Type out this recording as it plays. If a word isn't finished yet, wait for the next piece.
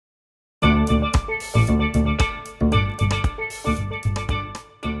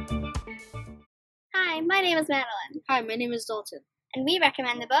Hi, my name is Madeline. Hi, my name is Dalton. And we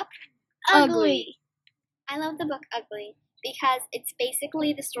recommend the book Ugly. I love the book Ugly because it's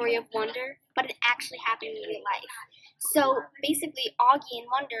basically the story of Wonder, but it actually happened in real life. So basically, Augie and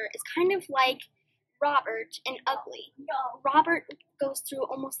Wonder is kind of like Robert and Ugly. Robert goes through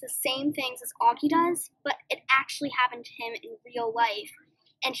almost the same things as Augie does, but it actually happened to him in real life,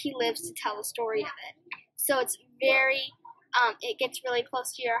 and he lives to tell the story of it. So it's very, it gets really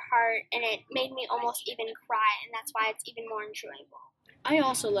close to your heart, and it made me almost even cry, and that's why it's even more enjoyable. I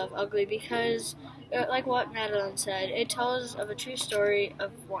also love Ugly because, like what Madeline said, it tells of a true story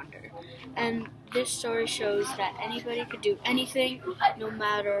of wonder. And this story shows that anybody could do anything, no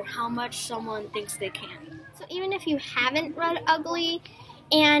matter how much someone thinks they can. So even if you haven't read Ugly,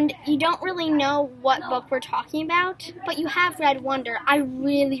 and you don't really know what book we're talking about, but you have read Wonder, I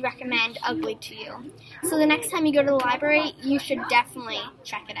really recommend Ugly to you. So the next time you go to the library, you should definitely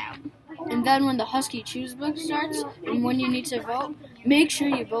check it out. And then when the Husky Choose book starts, and when you need to vote, make sure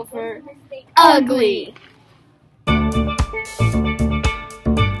you vote for Ugly.